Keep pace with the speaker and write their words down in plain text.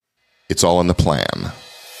It's all in the plan.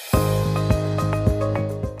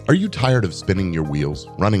 Are you tired of spinning your wheels,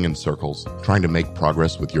 running in circles, trying to make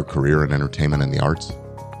progress with your career in entertainment and the arts?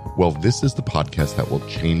 Well, this is the podcast that will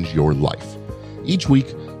change your life. Each week,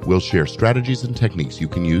 we'll share strategies and techniques you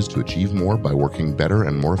can use to achieve more by working better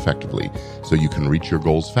and more effectively so you can reach your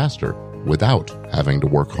goals faster without having to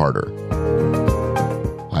work harder.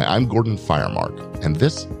 Hi, I'm Gordon Firemark, and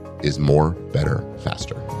this is More, Better,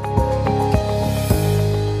 Faster.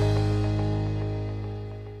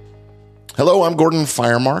 Hello, I'm Gordon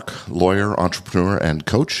Firemark, lawyer, entrepreneur, and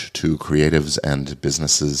coach to creatives and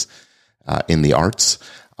businesses in the arts.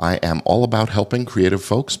 I am all about helping creative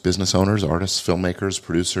folks, business owners, artists, filmmakers,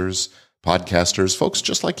 producers, podcasters, folks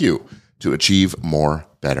just like you, to achieve more,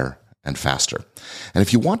 better, and faster. And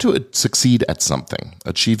if you want to succeed at something,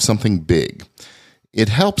 achieve something big, it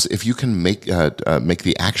helps if you can make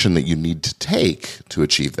the action that you need to take to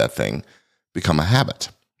achieve that thing become a habit.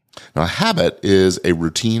 Now, a habit is a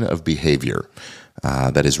routine of behavior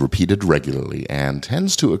that is repeated regularly and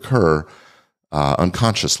tends to occur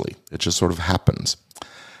unconsciously. It just sort of happens.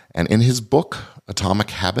 And in his book, Atomic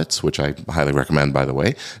Habits, which I highly recommend, by the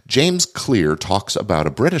way, James Clear talks about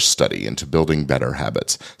a British study into building better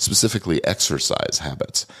habits, specifically exercise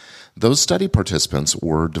habits. Those study participants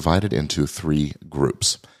were divided into three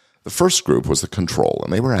groups. The first group was the control,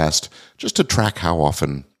 and they were asked just to track how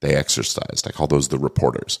often they exercised. I call those the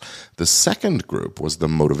reporters. The second group was the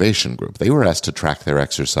motivation group. They were asked to track their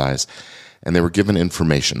exercise, and they were given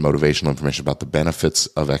motivational information about the benefits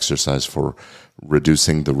of exercise for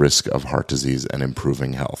reducing the risk of heart disease and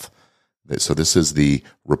improving health. So this is the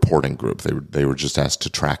reporting group. They were just asked to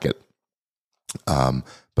track it,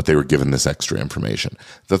 but they were given this extra information.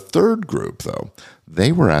 The third group, though,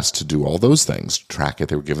 they were asked to do all those things, track it,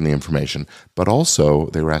 they were given the information, but also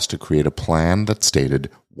they were asked to create a plan that stated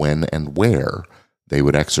when and where they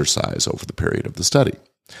would exercise over the period of the study.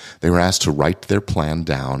 They were asked to write their plan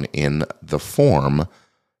down in the form,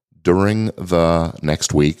 during the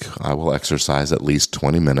next week, I will exercise at least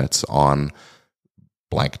 20 minutes on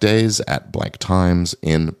blank days, at blank times,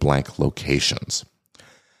 in blank locations.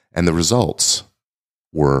 And the results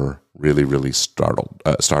were really, really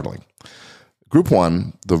startling. Group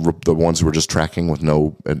one, the ones who were just tracking with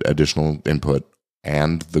no additional input,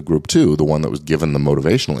 and the group two, the one that was given the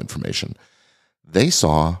motivational information, they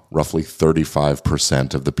saw roughly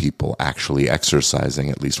 35% of the people actually exercising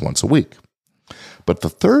at least once a week. But the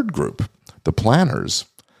third group, the planners,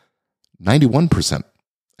 91%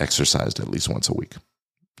 exercised at least once a week.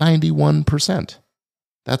 91%.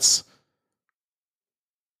 That's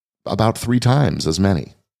about 3 times as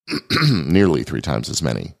many, nearly 3 times as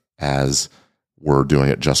many as were doing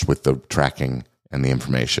it just with the tracking and the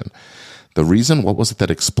information. The reason, what was it that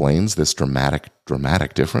explains this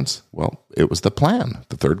dramatic difference? Well, it was the plan.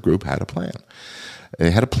 The third group had a plan.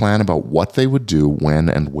 They had a plan about what they would do, when,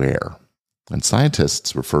 and where. And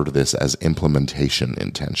scientists refer to this as implementation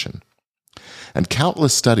intention. And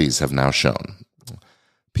countless studies have now shown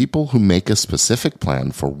people who make a specific plan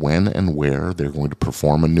for when and where they're going to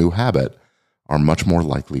perform a new habit are much more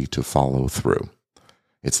likely to follow through.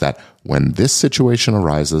 It's that when this situation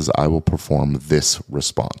arises, I will perform this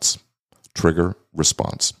response. Trigger,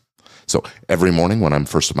 response. So every morning when I'm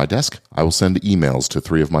first at my desk, I will send emails to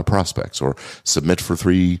 3 of my prospects, or submit for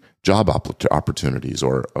 3 job opportunities,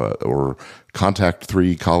 or contact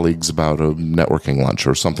 3 colleagues about a networking lunch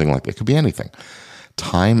or something like that. It could be anything.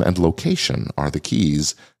 Time and location are the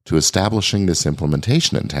keys to establishing this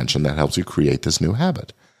implementation intention that helps you create this new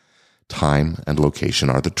habit. Time and location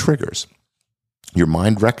are the triggers. Your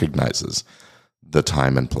mind recognizes the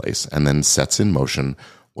time and place and then sets in motion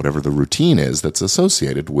whatever the routine is that's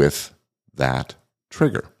associated with that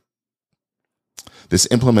trigger. This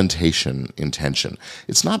implementation intention,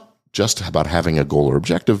 it's not just about having a goal or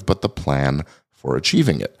objective, but the plan for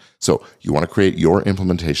achieving it. So you want to create your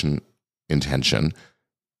implementation intention,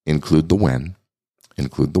 include the when,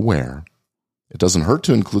 include the where. It doesn't hurt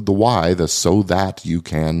to include the why, the so that you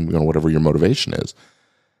can, whatever your motivation is,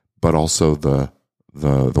 but also the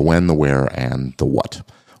when, the where, and the what.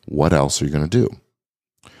 What else are you going to do?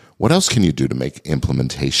 What else can you do to make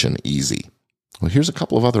implementation easy? Well, here's a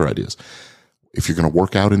couple of other ideas. If you're going to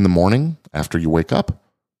work out in the morning after you wake up,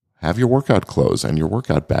 have your workout clothes and your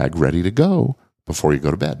workout bag ready to go before you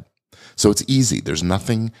go to bed. So it's easy. There's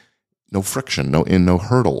nothing, no friction, no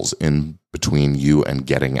hurdles in between you and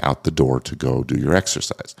getting out the door to go do your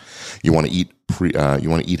exercise. You want to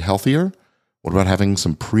eat healthier? What about having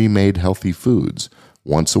some pre-made healthy foods?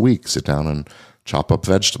 Once a week, sit down and chop up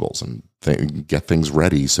vegetables and get things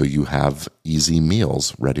ready so you have easy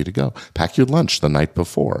meals ready to go. Pack your lunch the night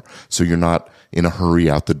before so you're not in a hurry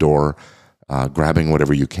out the door, grabbing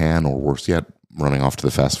whatever you can, or worse yet, running off to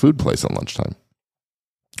the fast food place at lunchtime.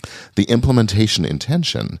 The implementation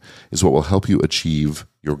intention is what will help you achieve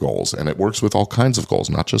your goals, and it works with all kinds of goals,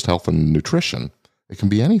 not just health and nutrition. It can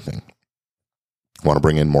be anything. Want to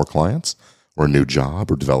bring in more clients, or a new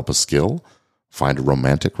job, or develop a skill, find a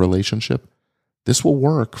romantic relationship? This will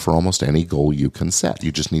work for almost any goal you can set.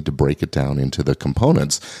 You just need to break it down into the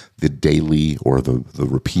components, the daily or the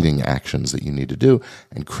repeating actions that you need to do,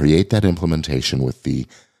 and create that implementation with the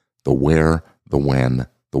where, the when,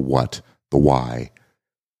 the what, the why,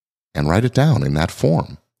 and write it down in that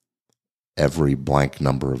form. Every blank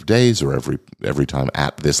number of days, or every time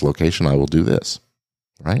at this location, I will do this,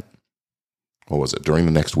 right? What was it? During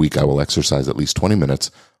the next week, I will exercise at least 20 minutes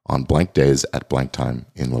on blank days at blank time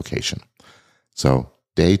in location. So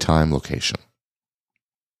day, time, location.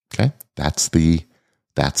 Okay? That's the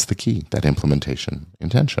key, that implementation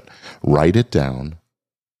intention. Write it down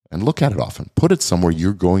and look at it often. Put it somewhere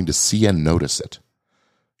you're going to see and notice it.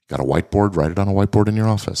 Got a whiteboard? Write it on a whiteboard in your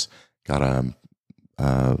office. Got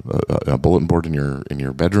a bulletin board in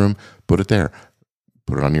your bedroom? Put it there.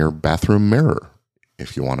 Put it on your bathroom mirror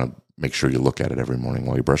if you want to make sure you look at it every morning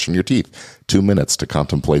while you're brushing your teeth. 2 minutes to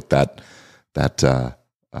contemplate that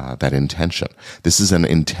intention. This is an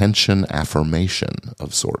intention affirmation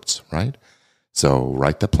of sorts, right? So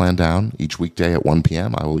write the plan down. Each weekday at 1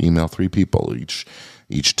 p.m., I will email 3 people.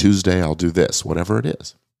 Each Tuesday, I'll do this, whatever it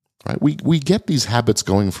is, right? We get these habits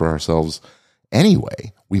going for ourselves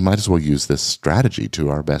anyway. We might as well use this strategy to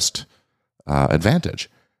our best advantage.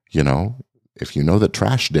 You know, if you know that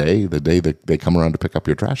trash day, the day that they come around to pick up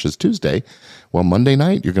your trash, is Tuesday, well, Monday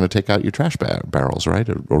night, you're going to take out your trash barrels, right?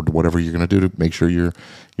 Or whatever you're going to do to make sure your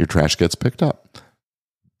trash gets picked up.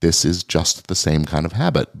 This is just the same kind of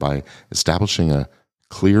habit. By establishing a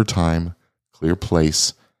clear time, clear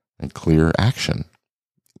place, and clear action,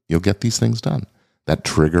 you'll get these things done. That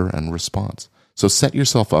trigger and response. So set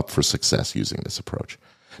yourself up for success using this approach.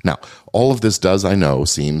 Now, all of this does, I know,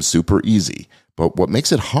 seem super easy. But what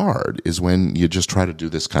makes it hard is when you just try to do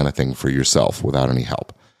this kind of thing for yourself without any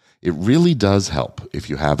help. It really does help if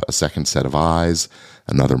you have a second set of eyes,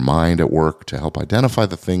 another mind at work to help identify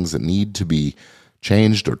the things that need to be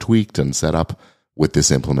changed or tweaked and set up with this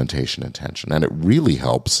implementation intention. And it really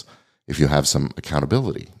helps if you have some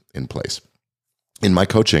accountability in place. In my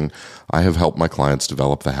coaching, I have helped my clients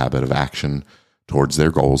develop the habit of action towards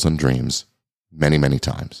their goals and dreams many, many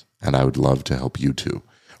times. And I would love to help you too.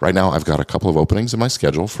 Right now, I've got a couple of openings in my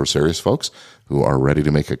schedule for serious folks who are ready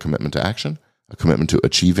to make a commitment to action, a commitment to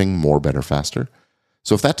achieving more, better, faster.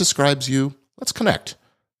 So if that describes you, let's connect.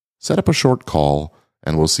 Set up a short call,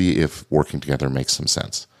 and we'll see if working together makes some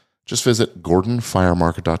sense. Just visit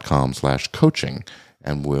gordonfiremark.com/coaching,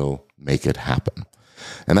 and we'll make it happen.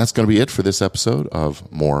 And that's going to be it for this episode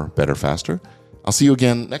of More, Better, Faster. I'll see you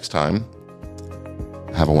again next time.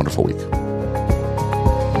 Have a wonderful week.